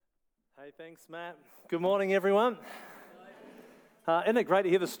Hey, thanks, Matt. Good morning, everyone. Isn't it great to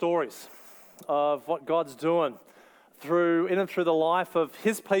hear the stories of what God's doing in and through the life of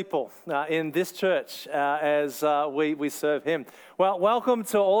His people in this church as we serve Him? Well, welcome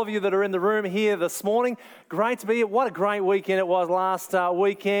to all of you that are in the room here this morning. Great to be here. What a great weekend it was last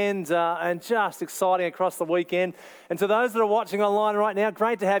weekend, and just exciting across the weekend. And to those that are watching online right now,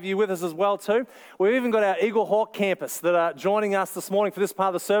 great to have you with us as well too. We've even got our Eagle Hawk campus that are joining us this morning for this part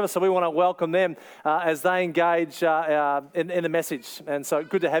of the service, so we want to welcome them as they engage in the message. And so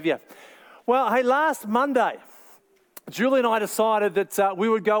good to have you. Well, hey, last Monday, Julie and I decided that we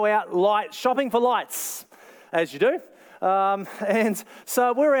would go out shopping for lights, as you do. And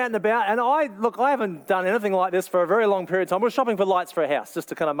so we're out and about, and I haven't done anything like this for a very long period of time. We're shopping for lights for a house, just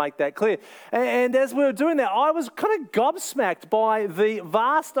to kind of make that clear. And as we were doing that, I was kind of gobsmacked by the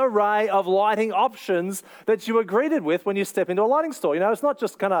vast array of lighting options that you were greeted with when you step into a lighting store. You know, it's not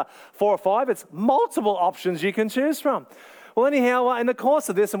just kind of 4 or 5, it's multiple options you can choose from. Well, anyhow, in the course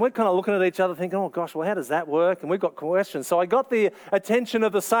of this, and we're kind of looking at each other thinking, oh gosh, well, how does that work? And we've got questions. So I got the attention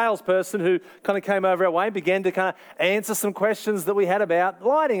of the salesperson who kind of came over our way and began to kind of answer some questions that we had about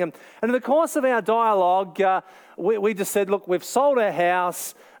lighting. And in the course of our dialogue, we just said, look, we've sold our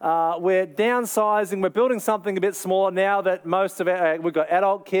house, we're downsizing, we're building something a bit smaller now that we've got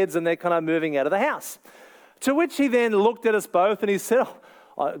adult kids and they're kind of moving out of the house. To which he then looked at us both and he said,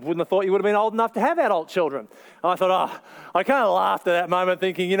 I wouldn't have thought you would have been old enough to have adult children. And I thought, I kind of laughed at that moment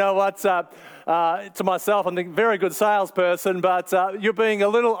thinking, you know what, to myself, I'm a very good salesperson, but you're being a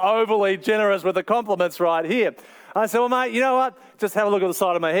little overly generous with the compliments right here. I said, well, mate, you know what, just have a look at the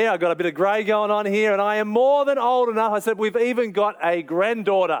side of my hair. I've got a bit of grey going on here, and I am more than old enough. I said, we've even got a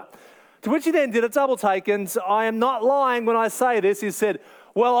granddaughter. To which he then did a double take, and I am not lying when I say this. He said,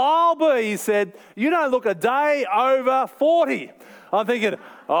 well, he said, you don't look a day over 40. I'm thinking,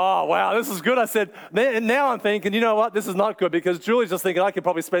 oh, wow, this is good. I said, and now I'm thinking, you know what, this is not good because Julie's just thinking I could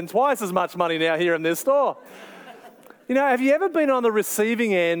probably spend twice as much money now here in this store. You know, have you ever been on the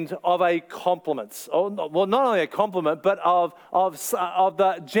receiving end of a compliment? Well, not only a compliment, but of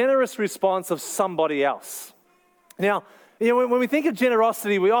the generous response of somebody else? Now, you know, when we think of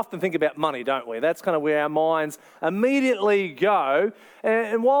generosity, we often think about money, don't we? That's kind of where our minds immediately go.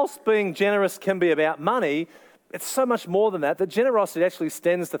 And whilst being generous can be about money, it's so much more than that. That generosity actually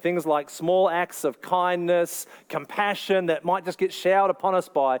extends to things like small acts of kindness, compassion that might just get showered upon us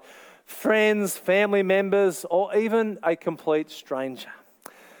by friends, family members, or even a complete stranger.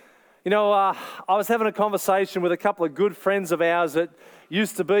 You know, I was having a conversation with a couple of good friends of ours that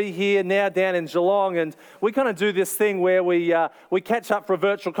used to be here, now down in Geelong, and we kind of do this thing where we catch up for a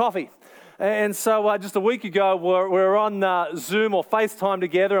virtual coffee. And so just a week ago, we're on Zoom or FaceTime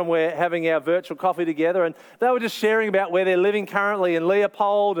together, and we're having our virtual coffee together. And they were just sharing about where they're living currently in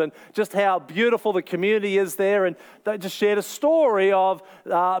Leopold and just how beautiful the community is there. And they just shared a story of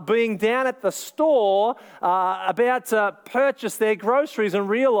being down at the store about to purchase their groceries and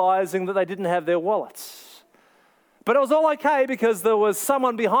realizing that they didn't have their wallets. But it was all okay because there was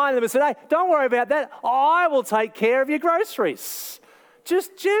someone behind them who said, hey, don't worry about that. I will take care of your groceries.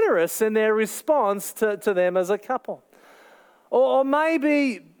 Just generous in their response to them as a couple. Or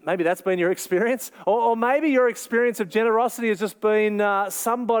maybe that's been your experience. Or maybe your experience of generosity has just been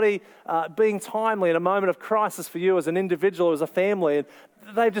somebody being timely in a moment of crisis for you as an individual or as a family. And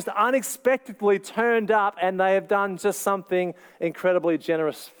they've just unexpectedly turned up and they have done just something incredibly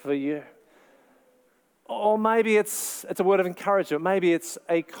generous for you. Or maybe it's a word of encouragement. Maybe it's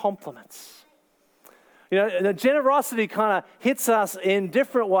a compliment. You know, the generosity kind of hits us in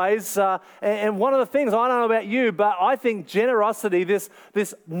different ways. And one of the things, I don't know about you, but I think generosity, this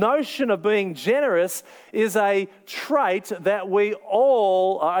notion of being generous is a trait that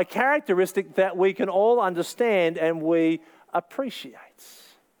a characteristic that we can all understand and we appreciate.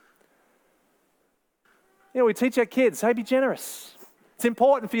 You know, we teach our kids, hey, be generous. It's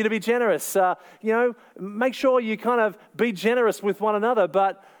important for you to be generous. You know, make sure you kind of be generous with one another,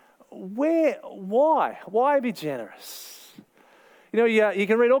 but why be generous? You know, you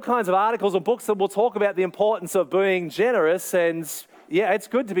can read all kinds of articles or books that will talk about the importance of being generous, and yeah, it's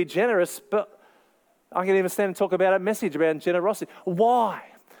good to be generous, but I can even stand and talk about a message about generosity.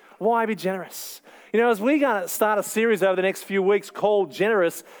 Why be generous? You know, as we're going to start a series over the next few weeks called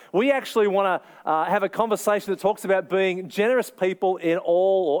Generous, we actually want to have a conversation that talks about being generous people in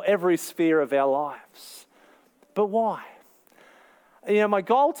all or every sphere of our lives. But why? You know, my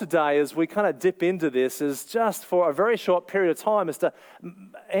goal today as we kind of dip into this is just for a very short period of time is to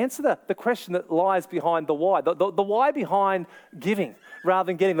answer the question that lies behind the why. The why behind giving rather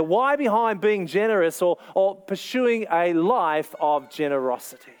than getting. The why behind being generous or pursuing a life of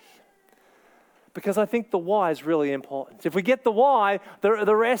generosity. Because I think the why is really important. If we get the why,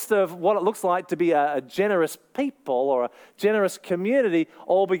 the rest of what it looks like to be a generous people or a generous community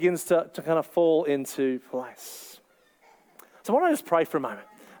all begins to kind of fall into place. So why don't I just pray for a moment?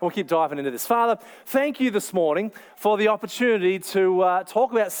 We'll keep diving into this. Father, thank you this morning for the opportunity to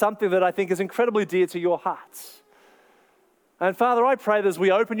talk about something that I think is incredibly dear to your hearts. And Father, I pray that as we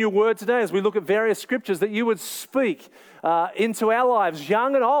open your word today, as we look at various scriptures, that you would speak into our lives,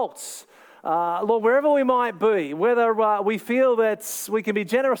 young and old. Lord, wherever we might be, whether we feel that we can be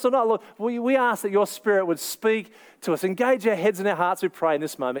generous or not, Lord, we ask that your Spirit would speak to us. Engage our heads and our hearts, we pray in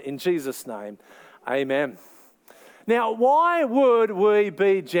this moment. In Jesus' name, amen. Now, why would we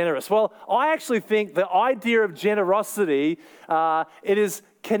be generous? Well, I actually think the idea of generosity, it is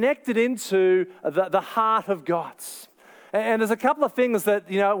connected into the heart of God. And there's a couple of things that,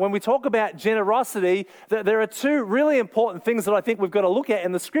 when we talk about generosity, there are two really important things that I think we've got to look at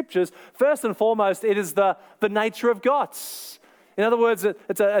in the scriptures. First and foremost, it is the nature of God. In other words,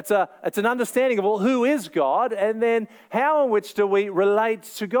 it's an understanding of, well, who is God? And then how and which do we relate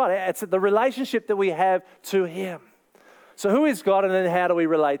to God? It's the relationship that we have to Him. So who is God, and then how do we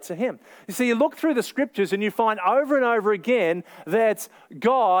relate to Him? You see, you look through the scriptures and you find over and over again that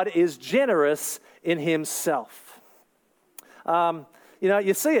God is generous in Himself.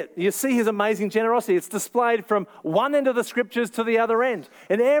 You see it. You see His amazing generosity. It's displayed from one end of the scriptures to the other end.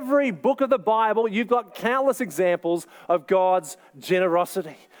 In every book of the Bible, you've got countless examples of God's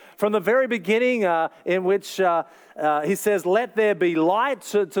generosity. From the very beginning, in which He says, "Let there be light,"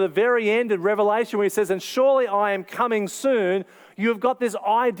 to the very end in Revelation, where He says, "And surely I am coming soon," you've got this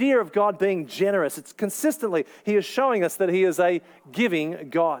idea of God being generous. It's consistently, He is showing us that He is a giving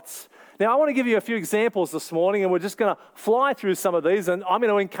God. Now, I want to give you a few examples this morning, and we're just going to fly through some of these, and I'm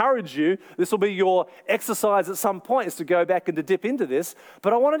going to encourage you, this will be your exercise at some point, is to go back and to dip into this,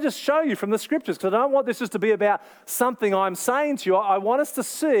 but I want to just show you from the scriptures, because I don't want this just to be about something I'm saying to you. I want us to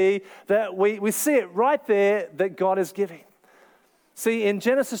see that we see it right there that God is giving. See, in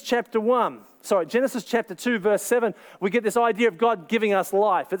Genesis chapter 2, verse 7, we get this idea of God giving us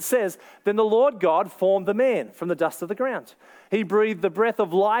life. It says, "Then the Lord God formed the man from the dust of the ground. He breathed the breath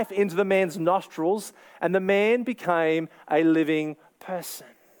of life into the man's nostrils, and the man became a living person."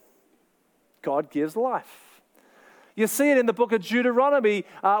 God gives life. You see it in the book of Deuteronomy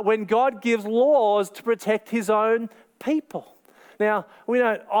when God gives laws to protect His own people. Now, we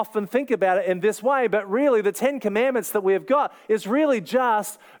don't often think about it in this way, but really the 10 Commandments that we have got is really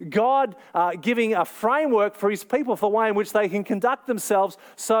just God giving a framework for His people for the way in which they can conduct themselves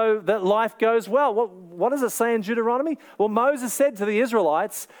so that life goes well. What does it say in Deuteronomy? Well, Moses said to the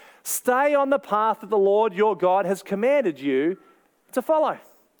Israelites, "Stay on the path that the Lord your God has commanded you to follow.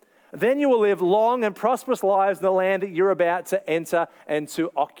 Then you will live long and prosperous lives in the land that you're about to enter and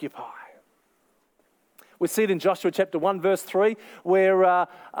to occupy." We see it in Joshua chapter 1, verse 3, where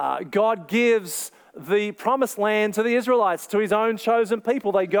God gives the promised land to the Israelites, to His own chosen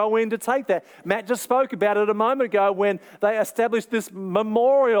people. They go in to take that. Matt just spoke about it a moment ago when they established this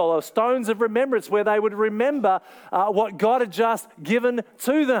memorial of stones of remembrance where they would remember what God had just given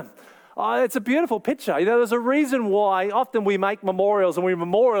to them. It's a beautiful picture. There's a reason why often we make memorials and we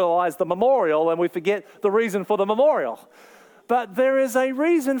memorialize the memorial and we forget the reason for the memorial. But there is a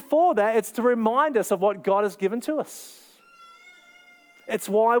reason for that. It's to remind us of what God has given to us. It's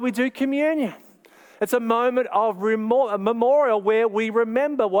why we do communion. It's a moment of a memorial where we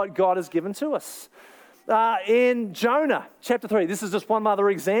remember what God has given to us. In Jonah chapter 3, this is just one other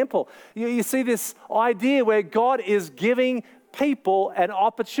example. You see this idea where God is giving people an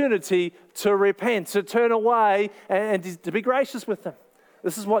opportunity to repent, to turn away and to be gracious with them.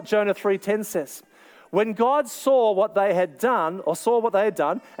 This is what Jonah 3:10 says. When God saw what they had done,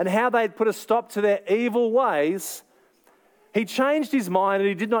 and how they had put a stop to their evil ways, He changed His mind and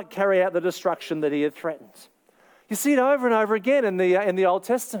He did not carry out the destruction that He had threatened. You see it over and over again in the Old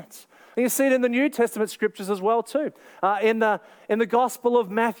Testament. And you see it in the New Testament scriptures as well too. In the Gospel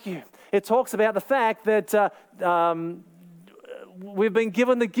of Matthew, it talks about the fact that we've been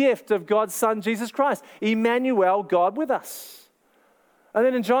given the gift of God's Son, Jesus Christ, Emmanuel, God with us. And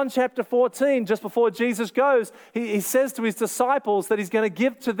then in John chapter 14, just before Jesus goes, he says to His disciples that He's going to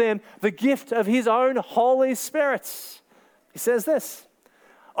give to them the gift of His own Holy Spirit. He says this,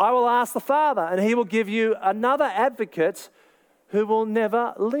 "I will ask the Father, and He will give you another advocate who will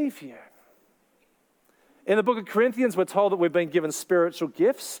never leave you." In the book of Corinthians, we're told that we've been given spiritual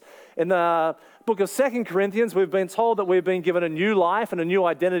gifts. In the book of 2 Corinthians, we've been told that we've been given a new life and a new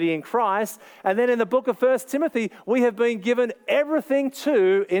identity in Christ. And then in the book of 1 Timothy, we have been given everything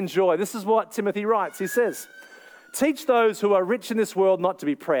to enjoy. This is what Timothy writes. He says, Teach those who are rich in this world not to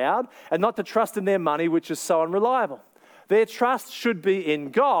be proud and not to trust in their money, which is so unreliable. Their trust should be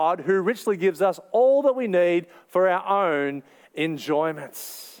in God, who richly gives us all that we need for our own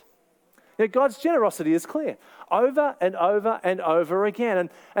enjoyments. Now, God's generosity is clear over and over and over again.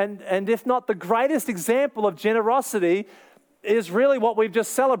 And if not the greatest example of generosity is really what we've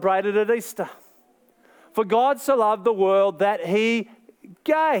just celebrated at Easter. For God so loved the world that he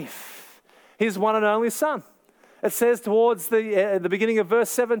gave his one and only Son. It says towards the beginning of verse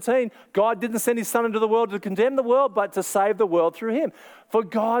 17, God didn't send his Son into the world to condemn the world, but to save the world through him. For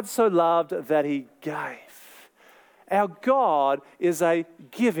God so loved that he gave. Our God is a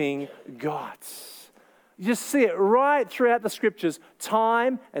giving God. You just see it right throughout the scriptures,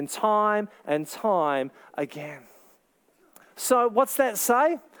 time and time and time again. So what's that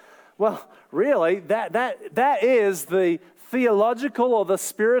say? Well, really, that is the theological or the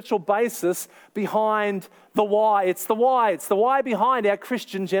spiritual basis behind the why. It's the why. It's the why behind our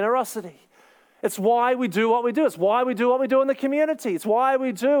Christian generosity. It's why we do what we do. It's why we do what we do in the community. It's why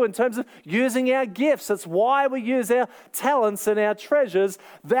we do in terms of using our gifts. It's why we use our talents and our treasures.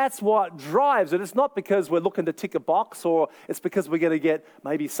 That's what drives it. It's not because we're looking to tick a box or it's because we're going to get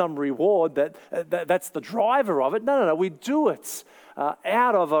maybe some reward that's the driver of it. No. We do it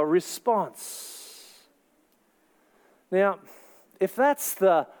out of a response. Now, if that's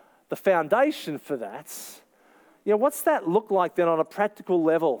the foundation for that, what's that look like then on a practical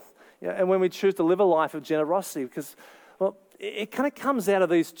level? And when we choose to live a life of generosity, because, well, it kind of comes out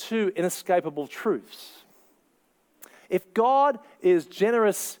of these two inescapable truths. If God is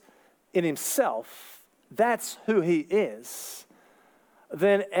generous in himself, that's who he is,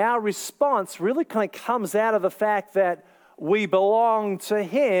 then our response really kind of comes out of the fact that we belong to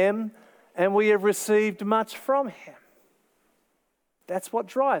him and we have received much from him. That's what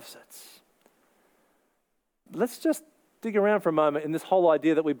drives it. Let's just dig around for a moment in this whole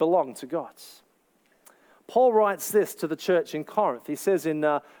idea that we belong to God. Paul writes this to the church in Corinth. He says in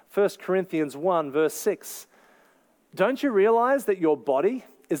 1 Corinthians 1, verse 6, "Don't you realize that your body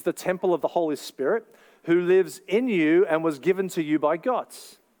is the temple of the Holy Spirit who lives in you and was given to you by God?"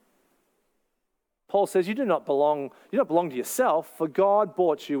 Paul says you do not belong to yourself, for God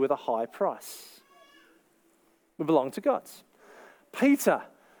bought you with a high price. We belong to God. Peter,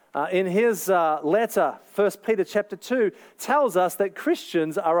 in his letter, 1 Peter chapter 2, tells us that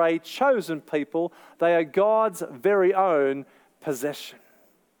Christians are a chosen people. They are God's very own possession.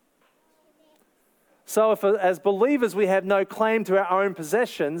 So if as believers we have no claim to our own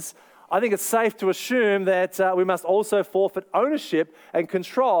possessions, I think it's safe to assume that we must also forfeit ownership and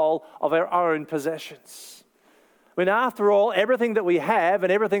control of our own possessions. I mean, after all, everything that we have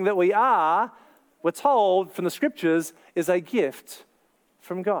and everything that we are, we're told from the scriptures, is a gift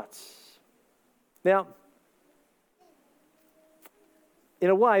from God. Now, in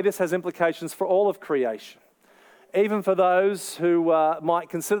a way, this has implications for all of creation, even for those who might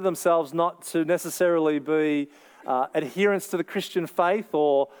consider themselves not to necessarily be adherents to the Christian faith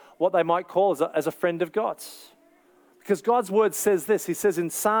or what they might call as a friend of God's. Because God's word says this. He says in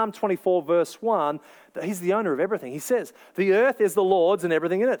Psalm 24, verse 1, that he's the owner of everything. He says, "The earth is the Lord's and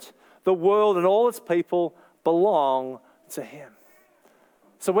everything in it. The world and all its people belong to him."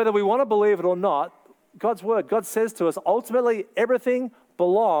 So whether we want to believe it or not, God's word, God says to us, ultimately everything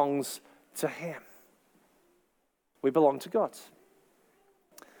belongs to him. We belong to God.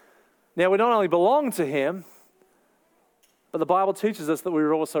 Now, we not only belong to him, but the Bible teaches us that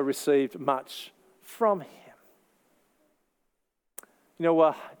we've also received much from him.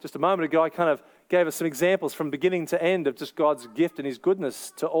 Just a moment ago, I kind of gave us some examples from beginning to end of just God's gift and his goodness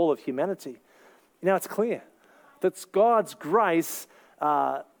to all of humanity. Now it's clear that God's grace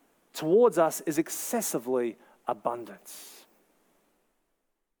towards us is excessively abundant.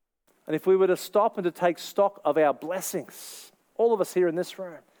 And if we were to stop and to take stock of our blessings, all of us here in this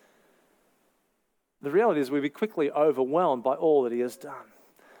room, the reality is we'd be quickly overwhelmed by all that he has done.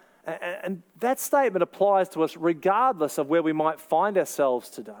 And that statement applies to us regardless of where we might find ourselves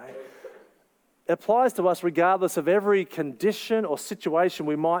today. It applies to us regardless of every condition or situation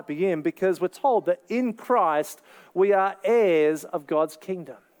we might be in, because we're told that in Christ we are heirs of God's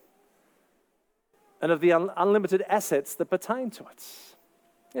kingdom and of the unlimited assets that pertain to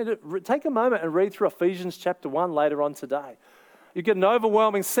it. Take a moment and read through Ephesians chapter 1 later on today. You get an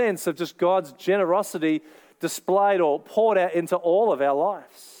overwhelming sense of just God's generosity displayed or poured out into all of our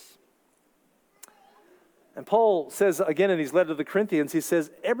lives. And Paul says again in his letter to the Corinthians, he says,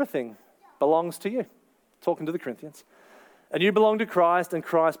 everything belongs to you. Talking to the Corinthians. And you belong to Christ, and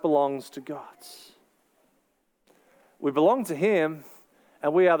Christ belongs to God. We belong to him,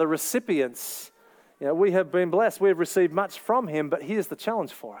 and we are the recipients, we have been blessed. We have received much from him, but here's the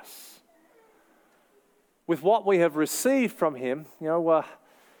challenge for us. With what we have received from him,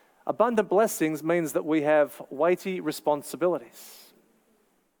 abundant blessings means that we have weighty responsibilities.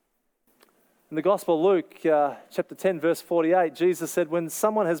 In the Gospel of Luke, chapter 10, verse 48, Jesus said, when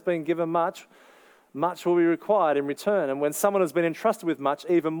someone has been given much, much will be required in return. And when someone has been entrusted with much,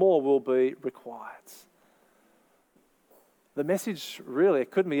 even more will be required. The message really,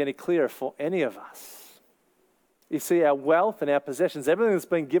 it couldn't be any clearer for any of us. You see, our wealth and our possessions, everything that's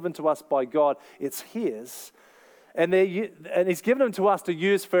been given to us by God, it's his. And he's given them to us to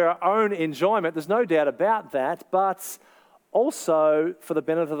use for our own enjoyment. There's no doubt about that. But also for the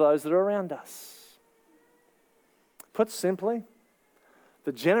benefit of those that are around us. Put simply,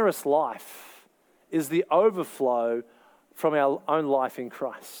 the generous life is the overflow from our own life in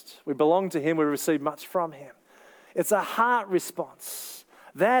Christ. We belong to him, we receive much from him. It's a heart response.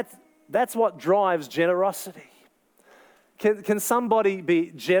 That's what drives generosity. Can somebody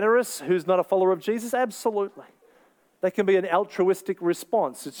be generous who's not a follower of Jesus? Absolutely. That can be an altruistic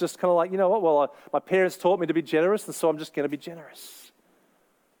response. It's just kind of like, you know what, well, my parents taught me to be generous, and so I'm just going to be generous.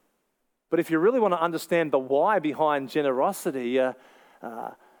 But if you really want to understand the why behind generosity,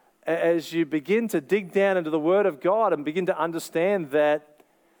 as you begin to dig down into the Word of God and begin to understand that,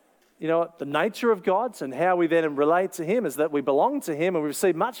 the nature of God and how we then relate to him is that we belong to him and we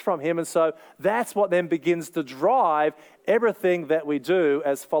receive much from him. And so that's what then begins to drive everything that we do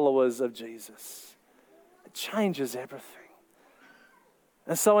as followers of Jesus. Changes everything.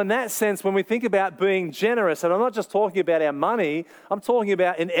 And so in that sense, when we think about being generous, and I'm not just talking about our money, I'm talking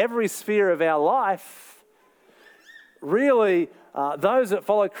about in every sphere of our life, really, those that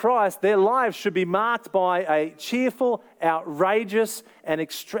follow Christ, their lives should be marked by a cheerful, outrageous, and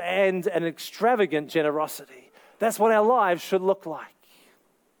extravagant generosity. That's what our lives should look like.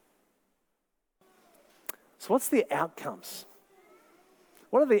 So what's the outcomes?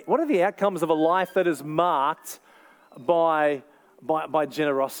 What are the outcomes of a life that is marked by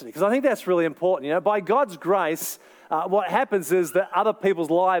generosity? Because I think that's really important. By God's grace, what happens is that other people's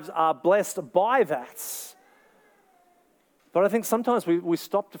lives are blessed by that. But I think sometimes we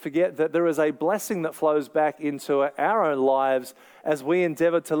stop to forget that there is a blessing that flows back into our own lives as we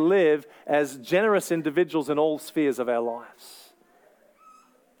endeavor to live as generous individuals in all spheres of our lives.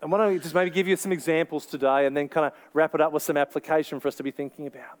 And why don't we just maybe give you some examples today and then kind of wrap it up with some application for us to be thinking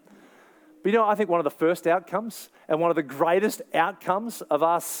about. But I think one of the first outcomes and one of the greatest outcomes of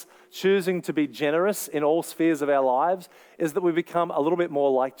us choosing to be generous in all spheres of our lives is that we become a little bit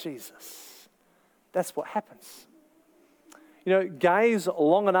more like Jesus. That's what happens. Gaze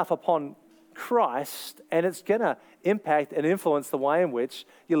long enough upon Christ and it's going to impact and influence the way in which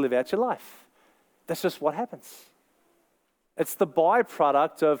you live out your life. That's just what happens. It's the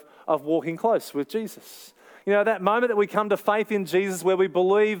byproduct of walking close with Jesus. That moment that we come to faith in Jesus where we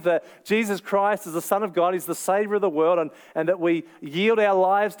believe that Jesus Christ is the Son of God, he's the Savior of the world, and that we yield our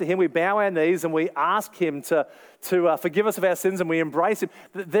lives to him, we bow our knees and we ask him to forgive us of our sins and we embrace him.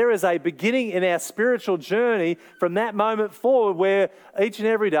 There is a beginning in our spiritual journey from that moment forward where each and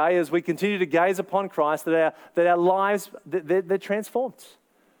every day as we continue to gaze upon Christ that our lives, they're transformed.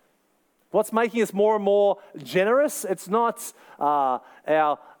 What's making us more and more generous? It's not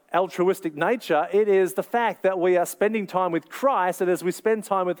our altruistic nature. It is the fact that we are spending time with Christ, and as we spend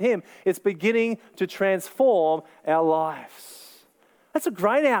time with him, it's beginning to transform our lives. That's a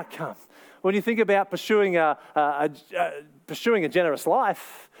great outcome. When you think about pursuing a generous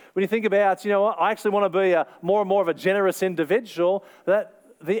life, when you think about, I actually want to be more and more of a generous individual, that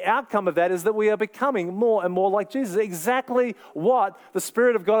the outcome of that is that we are becoming more and more like Jesus. Exactly what the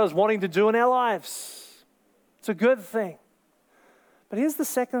Spirit of God is wanting to do in our lives. It's a good thing. But here's the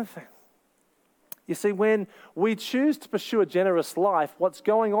second thing. You see, when we choose to pursue a generous life, what's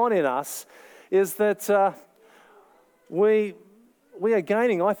going on in us is that we are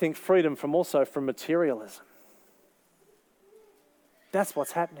gaining, I think, freedom from materialism. That's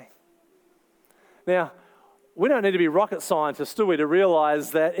what's happening. Now, we don't need to be rocket scientists, do we, to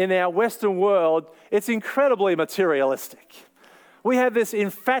realize that in our Western world, it's incredibly materialistic. We have this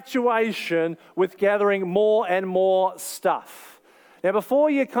infatuation with gathering more and more stuff. Now, before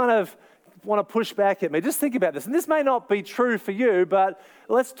you kind of want to push back at me, just think about this. And this may not be true for you, but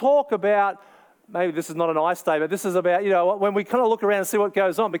let's talk about, maybe this is not an I statement, this is about, when we kind of look around and see what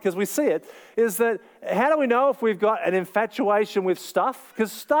goes on, because we see it, is that how do we know if we've got an infatuation with stuff?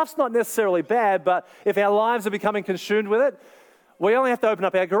 Because stuff's not necessarily bad, but if our lives are becoming consumed with it, we only have to open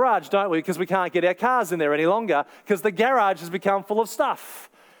up our garage, don't we? Because we can't get our cars in there any longer, because the garage has become full of stuff.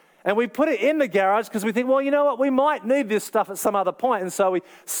 And we put it in the garage because we think, well, you know what, we might need this stuff at some other point. And so we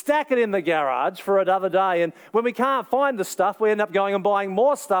stack it in the garage for another day. And when we can't find the stuff, we end up going and buying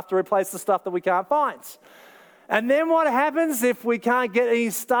more stuff to replace the stuff that we can't find. And then what happens if we can't get any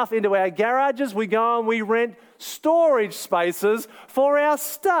stuff into our garages? We go and we rent storage spaces for our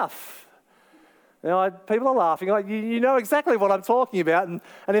stuff. Now, people are laughing. Like, you know exactly what I'm talking about. And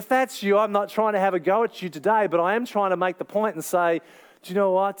if that's you, I'm not trying to have a go at you today, but I am trying to make the point and say, do you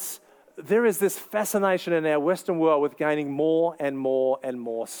know what? There is this fascination in our Western world with gaining more and more and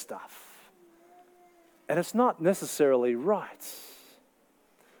more stuff. And it's not necessarily right.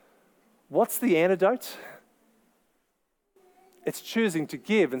 What's the antidote? It's choosing to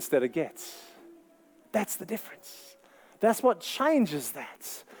give instead of get. That's the difference. That's what changes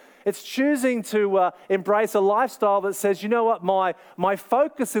that. It's choosing to embrace a lifestyle that says, you know what, my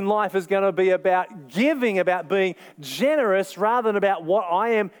focus in life is going to be about giving, about being generous, rather than about what I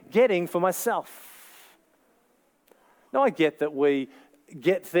am getting for myself. Now, I get that we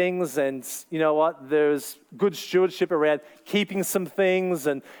get things, and you know what, there's good stewardship around keeping some things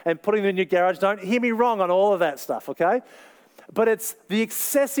and putting them in your garage. Don't hear me wrong on all of that stuff, okay? But it's the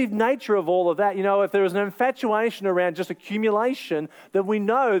excessive nature of all of that. You know, if there is an infatuation around just accumulation, then we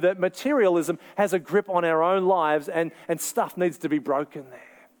know that materialism has a grip on our own lives and stuff needs to be broken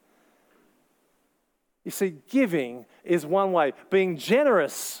there. You see, giving is one way. Being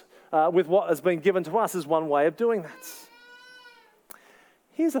generous with what has been given to us is one way of doing that.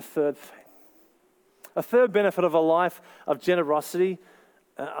 Here's a third thing. A third benefit of a life of generosity,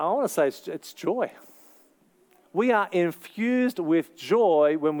 I want to say it's joy. We are infused with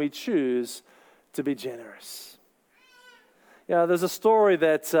joy when we choose to be generous. You know, there's a story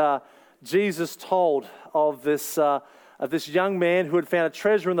that Jesus told of this young man who had found a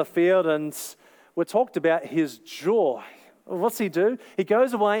treasure in the field, and we talked about his joy. What's he do? He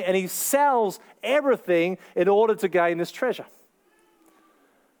goes away and he sells everything in order to gain this treasure.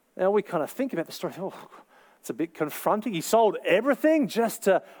 Now we kind of think about the story, it's a bit confronting. He sold everything just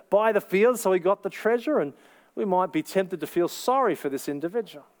to buy the field, so he got the treasure, and we might be tempted to feel sorry for this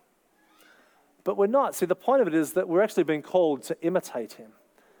individual. But we're not. See, the point of it is that we're actually being called to imitate him.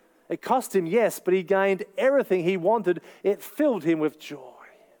 It cost him, yes, but he gained everything he wanted. It filled him with joy.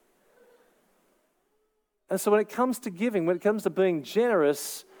 And so when it comes to giving, when it comes to being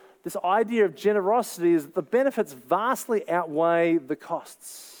generous, this idea of generosity is that the benefits vastly outweigh the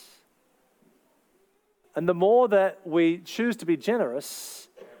costs. And the more that we choose to be generous,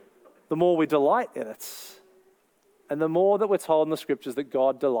 the more we delight in it. And the more that we're told in the scriptures that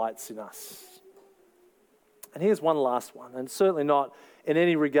God delights in us. And here's one last one, and certainly not in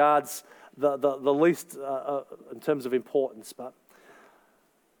any regards the least in terms of importance, but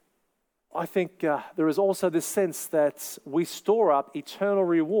I think there is also this sense that we store up eternal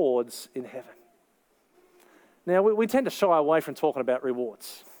rewards in heaven. Now, we tend to shy away from talking about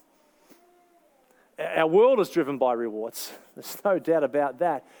rewards. Our world is driven by rewards. There's no doubt about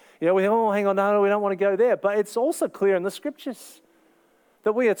that. You know, we think, hang on, no, we don't want to go there. But it's also clear in the scriptures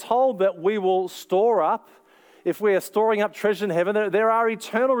that we are told that we will store up, if we are storing up treasure in heaven, there are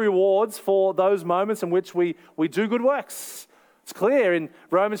eternal rewards for those moments in which we do good works. It's clear in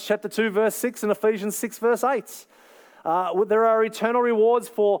Romans chapter 2, verse 6 and Ephesians 6, verse 8. There are eternal rewards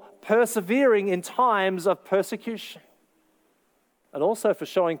for persevering in times of persecution, and also for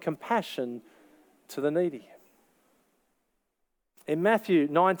showing compassion to the needy. In Matthew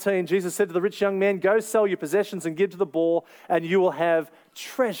 19, Jesus said to the rich young man, "Go sell your possessions and give to the poor, and you will have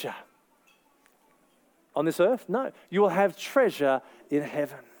treasure." On this earth? No. You will have treasure in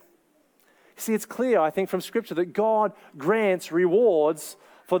heaven. See, it's clear, I think, from Scripture that God grants rewards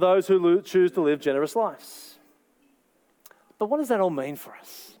for those who choose to live generous lives. But what does that all mean for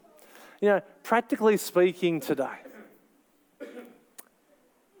us? You know, practically speaking today,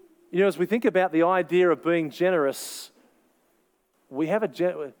 you know, as we think about the idea of being generous,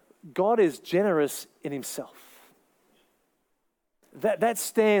 God is generous in himself. That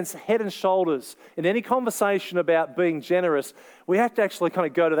stands head and shoulders. In any conversation about being generous, we have to actually kind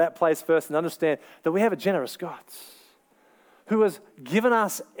of go to that place first and understand that we have a generous God who has given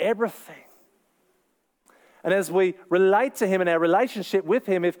us everything. And as we relate to him in our relationship with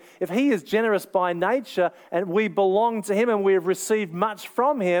him, if he is generous by nature and we belong to him and we have received much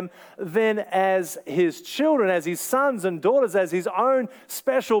from him, then as his children, as his sons and daughters, as his own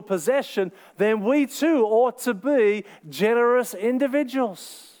special possession, then we too ought to be generous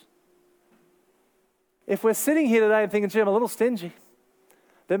individuals. If we're sitting here today and thinking, gee, I'm a little stingy,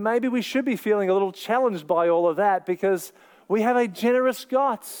 then maybe we should be feeling a little challenged by all of that, because we have a generous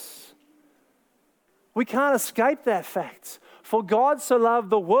God. We can't escape that fact. For God so loved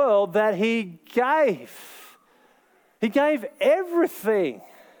the world that He gave. He gave everything.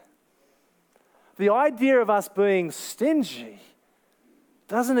 The idea of us being stingy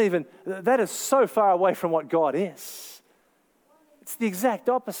that is so far away from what God is. It's the exact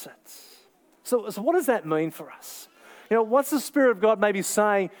opposite. So what does that mean for us? What's the Spirit of God maybe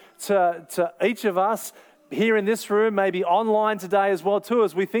saying to each of us here in this room, maybe online today as well too,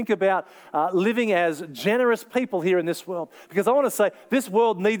 as we think about living as generous people here in this world? Because I want to say this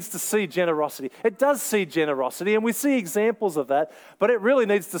world needs to see generosity. It does see generosity, and we see examples of that, but it really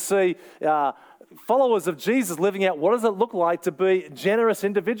needs to see followers of Jesus living out what does it look like to be generous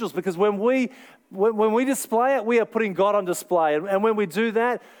individuals. Because when we display it, we are putting God on display, and when we do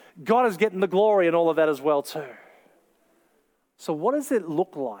that, God is getting the glory and all of that as well too. So what does it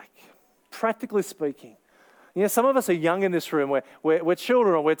look like, practically speaking? Some of us are young in this room. We're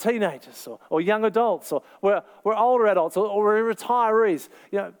children, or we're teenagers, or young adults, or we're older adults, or we're retirees.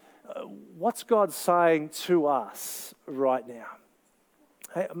 What's God saying to us right now?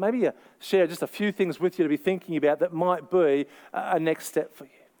 Hey, maybe share just a few things with you to be thinking about that might be a next step for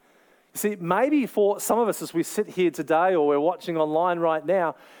you. You see, maybe for some of us as we sit here today, or we're watching online right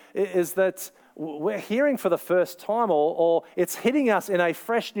now, is that we're hearing for the first time, or it's hitting us in a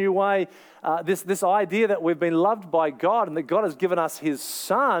fresh new way, this idea that we've been loved by God and that God has given us His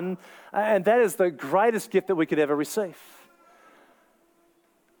Son, and that is the greatest gift that we could ever receive.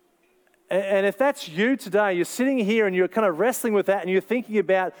 And if that's you today, you're sitting here and you're kind of wrestling with that and you're thinking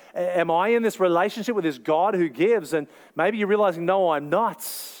about, am I in this relationship with this God who gives? And maybe you're realizing, no, I'm not.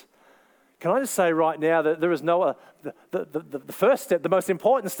 Can I just say right now that there is the first step, the most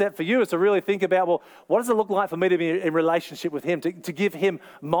important step for you is to really think about, well, what does it look like for me to be in relationship with Him, to give Him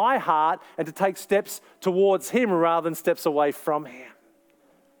my heart and to take steps towards Him rather than steps away from Him.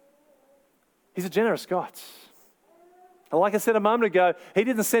 He's a generous God. And like I said a moment ago, He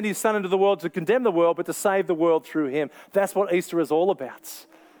didn't send His Son into the world to condemn the world, but to save the world through Him. That's what Easter is all about.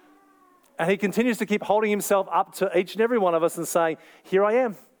 And He continues to keep holding Himself up to each and every one of us and saying, here I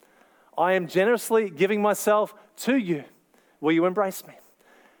am. I am generously giving myself to you. Will you embrace me?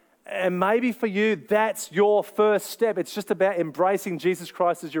 And maybe for you, that's your first step. It's just about embracing Jesus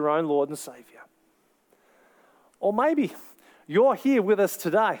Christ as your own Lord and Savior. Or maybe you're here with us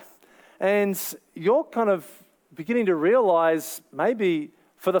today and you're kind of beginning to realize, maybe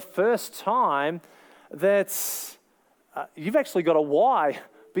for the first time, that you've actually got a why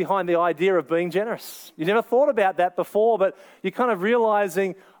behind the idea of being generous. You never thought about that before, but you're kind of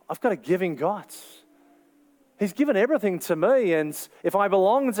realizing, I've got a giving God. He's given everything to me, and if I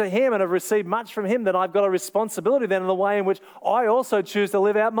belong to Him and have received much from Him, then I've got a responsibility then in the way in which I also choose to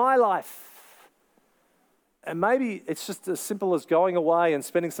live out my life. And maybe it's just as simple as going away and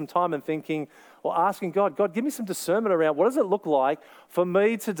spending some time and thinking, or asking God, give me some discernment around what does it look like for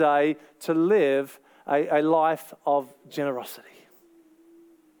me today to live a life of generosity.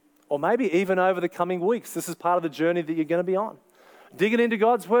 Or maybe even over the coming weeks, this is part of the journey that you're going to be on. Digging into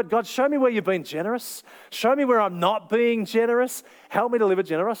God's Word. God, show me where you've been generous. Show me where I'm not being generous. Help me to live with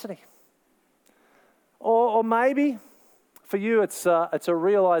generosity. Or maybe for you it's a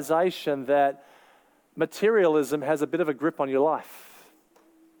realization that materialism has a bit of a grip on your life.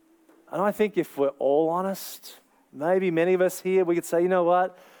 And I think if we're all honest, maybe many of us here, we could say, you know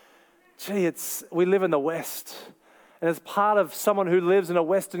what? We live in the West. And as part of someone who lives in a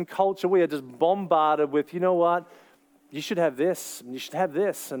Western culture, we are just bombarded with, you know what? You should have this, and you should have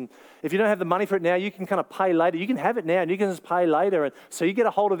this. And if you don't have the money for it now, you can kind of pay later. You can have it now, and you can just pay later. And so you get a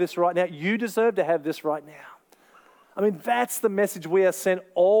hold of this right now. You deserve to have this right now. I mean, that's the message we are sent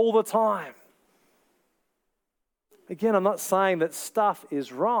all the time. Again, I'm not saying that stuff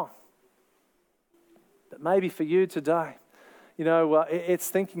is wrong. But maybe for you today, it's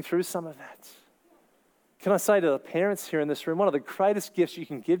thinking through some of that. Can I say to the parents here in this room, one of the greatest gifts you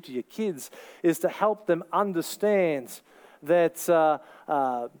can give to your kids is to help them understand that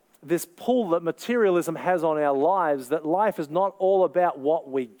this pull that materialism has on our lives, that life is not all about what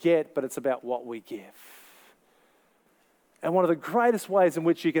we get, but it's about what we give. And one of the greatest ways in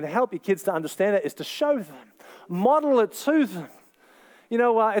which you can help your kids to understand that is to show them, model it to them.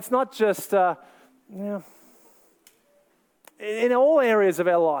 It's not just, in all areas of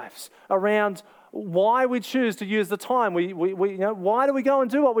our lives, around why we choose to use the time. Why do we go and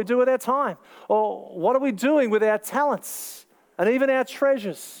do what we do with our time? Or what are we doing with our talents and even our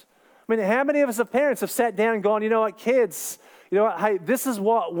treasures? I mean, how many of us as parents have sat down and gone, you know what, kids, hey, this is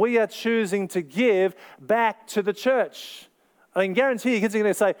what we are choosing to give back to the church. I can guarantee you kids are going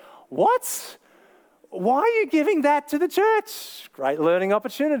to say, what? why are you giving that to the church? Great learning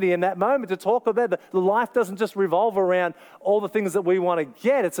opportunity in that moment to talk about the life doesn't just revolve around all the things that we want to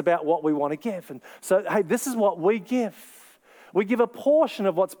get. It's about what we want to give. And so, hey, this is what we give. We give a portion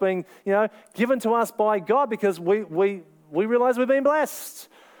of what's being, given to us by God because we realize we've been blessed.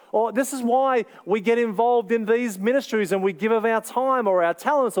 Or this is why we get involved in these ministries and we give of our time or our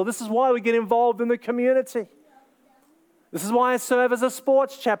talents. Or this is why we get involved in the community. This is why I serve as a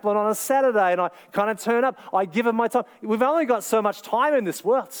sports chaplain on a Saturday and I kind of turn up. I give of my time. We've only got so much time in this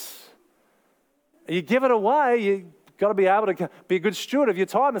world. You give it away, you've got to be able to be a good steward of your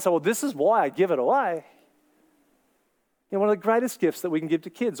time and say, well, this is why I give it away. One of the greatest gifts that we can give to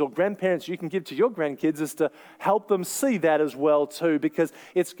kids or grandparents you can give to your grandkids is to help them see that as well too, because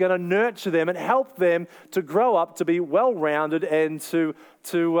it's going to nurture them and help them to grow up to be well-rounded and to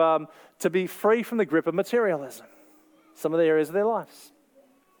be free from the grip of materialism, some of the areas of their lives.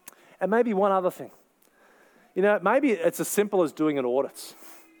 And maybe one other thing. Maybe it's as simple as doing an audit.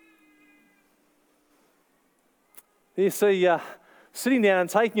 You see, sitting down and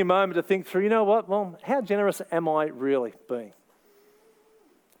taking a moment to think through, how generous am I really being?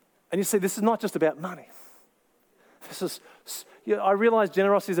 And you see, this is not just about money. I realize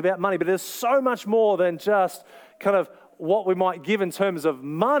generosity is about money, but there's so much more than just kind of what we might give in terms of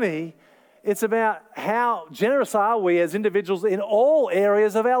money. It's about how generous are we as individuals in all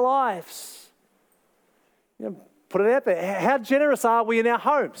areas of our lives. Put it out there. How generous are we in our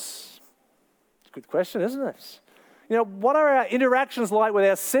homes? It's a good question, isn't it? What are our interactions like with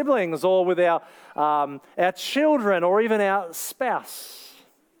our siblings or with our children or even our spouse?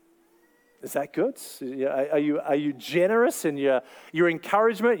 Is that good? Are you generous in your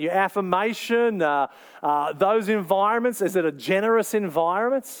encouragement, your affirmation, those environments? Is it a generous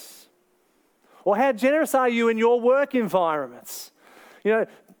environment? Or how generous are you in your work environments?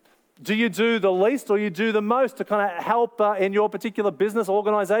 Do you do the least or you do the most to kind of help in your particular business,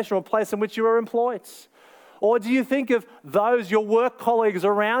 organisation or place in which you are employed? Or do you think of those, your work colleagues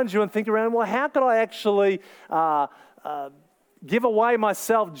around you and think around, well, how could I actually give away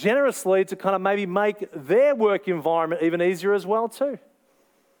myself generously to kind of maybe make their work environment even easier as well too?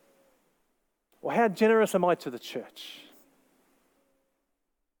 Well, how generous am I to the church?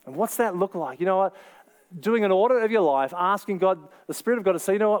 And what's that look like? Doing an audit of your life, asking God, the Spirit of God to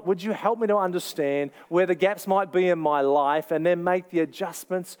say, would you help me to understand where the gaps might be in my life and then make the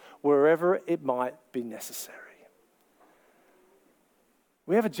adjustments wherever it might be necessary.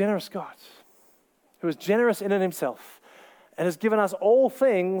 We have a generous God who is generous in and himself and has given us all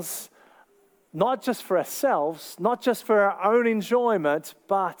things, not just for ourselves, not just for our own enjoyment,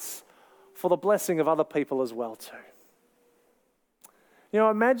 but for the blessing of other people as well too.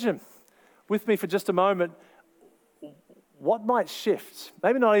 Imagine with me for just a moment what might shift,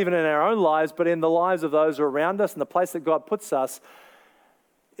 maybe not even in our own lives, but in the lives of those who are around us and the place that God puts us,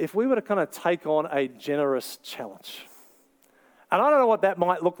 if we were to kind of take on a generous challenge. And I don't know what that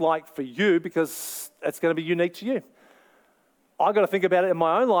might look like for you because it's going to be unique to you. I've got to think about it in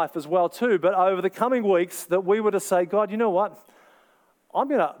my own life as well too, but over the coming weeks that we were to say, God, you know what? I'm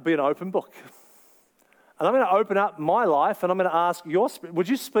going to be an open book. And I'm going to open up my life and I'm going to ask your Spirit, would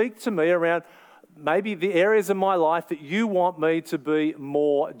you speak to me around maybe the areas in my life that you want me to be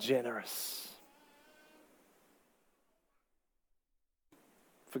more generous?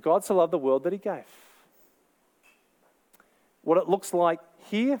 For God so loved the world that he gave. What it looks like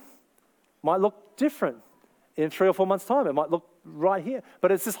here might look different in 3 or 4 months' time. It might look right here.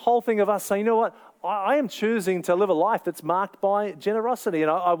 But it's this whole thing of us saying, you know what? I am choosing to live a life that's marked by generosity. And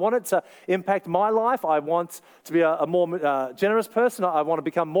I want it to impact my life. I want to be a more generous person. I want to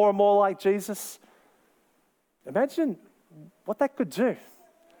become more and more like Jesus. Imagine what that could do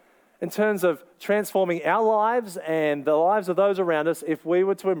in terms of transforming our lives and the lives of those around us if we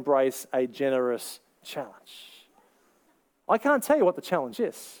were to embrace a generous challenge. I can't tell you what the challenge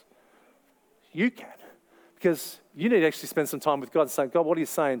is. You can. Because you need to actually spend some time with God and say, God, what are you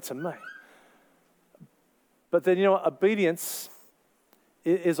saying to me? But then, obedience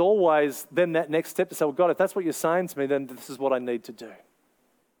is always then that next step to say, well, God, if that's what you're saying to me, then this is what I need to do.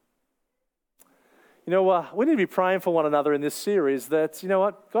 We need to be praying for one another in this series that,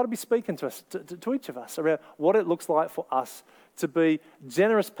 God will be speaking to us, to each of us, around what it looks like for us to be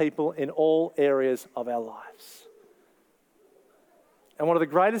generous people in all areas of our lives. And one of the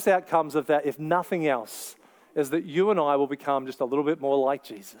greatest outcomes of that, if nothing else, is that you and I will become just a little bit more like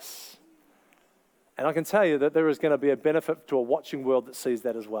Jesus. And I can tell you that there is going to be a benefit to a watching world that sees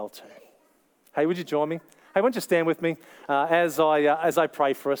that as well too. Hey, would you join me? Hey, why don't you stand with me as I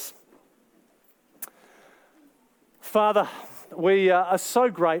pray for us? Father, we are so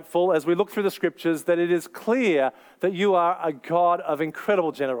grateful as we look through the scriptures that it is clear that you are a God of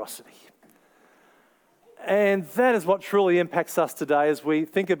incredible generosity. And that is what truly impacts us today as we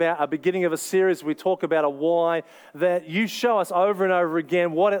think about a beginning of a series. We talk about a why, that you show us over and over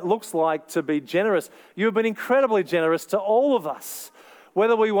again what it looks like to be generous. You have been incredibly generous to all of us.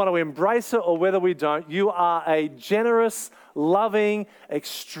 Whether we want to embrace it or whether we don't, you are a generous, loving,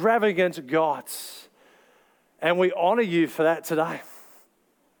 extravagant God. And we honor you for that today.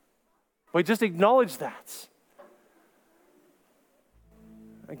 We just acknowledge that.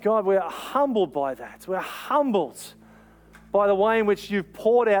 And God, we're humbled by that. We're humbled by the way in which you've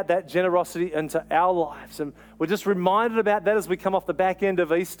poured out that generosity into our lives. And we're just reminded about that as we come off the back end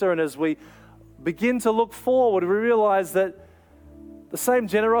of Easter and as we begin to look forward, we realize that the same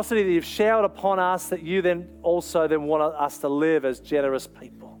generosity that you've showered upon us, that you then also want us to live as generous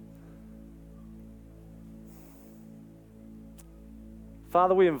people.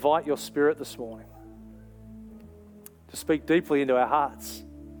 Father, we invite your Spirit this morning to speak deeply into our hearts.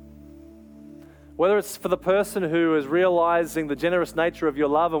 Whether it's for the person who is realizing the generous nature of your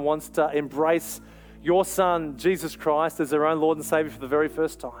love and wants to embrace your Son, Jesus Christ, as their own Lord and Savior for the very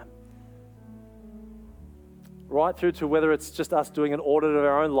first time. Right through to whether it's just us doing an audit of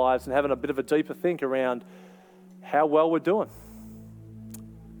our own lives and having a bit of a deeper think around how well we're doing.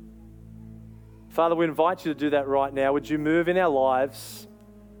 Father, we invite you to do that right now. Would you move in our lives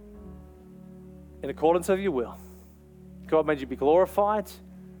in accordance with your will? God, may you be glorified.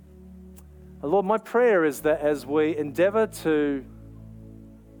 And Lord, my prayer is that as we endeavor to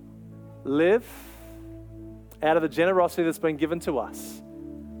live out of the generosity that's been given to us,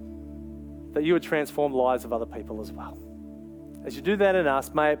 that you would transform lives of other people as well. As you do that in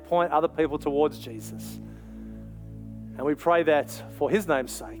us, may it point other people towards Jesus. And we pray that for his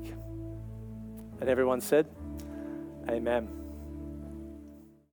name's sake. And everyone said, amen.